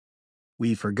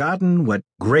We've Forgotten What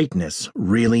Greatness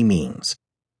Really Means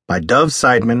by Dov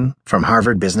Seidman from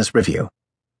Harvard Business Review.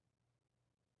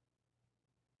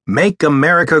 Make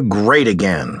America Great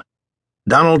Again.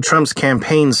 Donald Trump's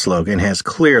campaign slogan has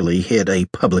clearly hit a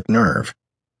public nerve.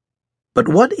 But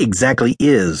what exactly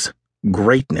is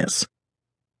greatness?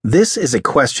 This is a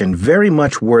question very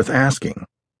much worth asking.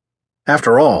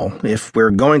 After all, if we're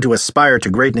going to aspire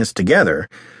to greatness together,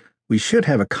 we should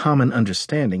have a common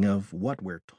understanding of what we're